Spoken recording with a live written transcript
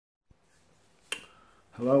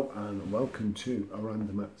Hello and welcome to A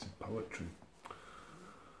Random Acts of Poetry.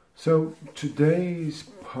 So today's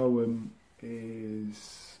poem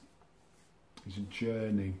is a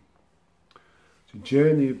journey. It's a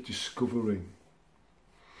journey of discovery.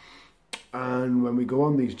 And when we go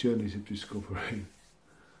on these journeys of discovery,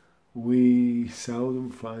 we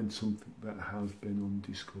seldom find something that has been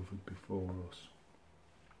undiscovered before us.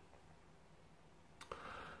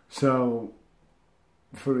 So,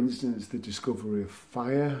 for instance, the discovery of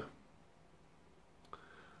fire.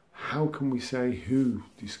 How can we say who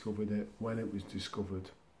discovered it, when it was discovered?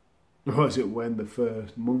 Was it when the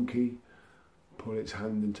first monkey put its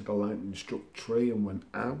hand into the light and struck a tree and went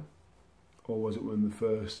ow? Or was it when the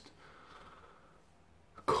first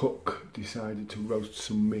cook decided to roast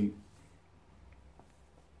some meat?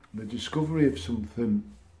 The discovery of something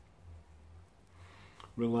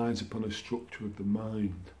relies upon a structure of the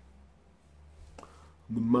mind.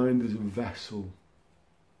 The mind is a vessel.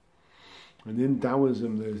 And in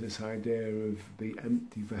Taoism there's this idea of the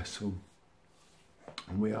empty vessel.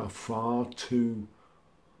 And we are far too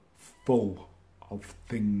full of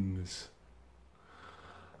things.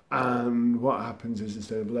 And what happens is,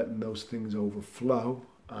 instead of letting those things overflow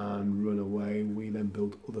and run away, we then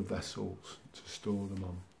build other vessels to store them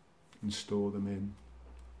on and store them in.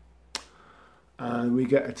 And we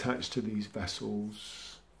get attached to these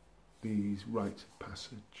vessels, these rites of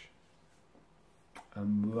passage,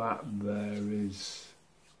 and that there is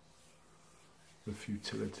the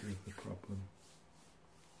futility of the problem.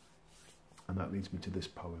 And that leads me to this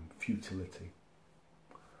poem, Futility.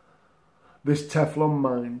 This Teflon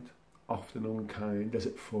mind, often unkind as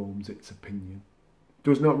it forms its opinion,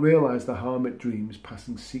 does not realise the harm it dreams,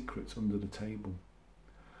 passing secrets under the table.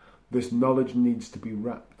 This knowledge needs to be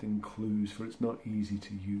wrapped in clues, for it's not easy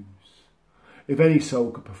to use. If any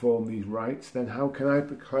soul could perform these rites, then how can I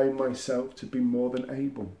proclaim myself to be more than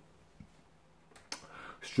able?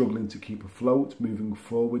 Struggling to keep afloat, moving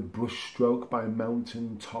forward, brushstroke by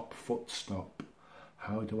mountain top footstop,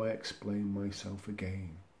 how do I explain myself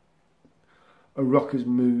again? A rock is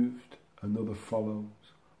moved, another follows.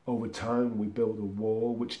 Over time we build a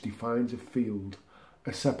wall which defines a field,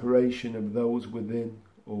 a separation of those within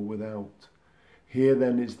or without. Here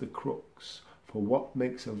then is the crux. For what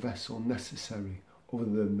makes a vessel necessary other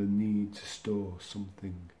than the need to store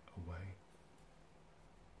something away?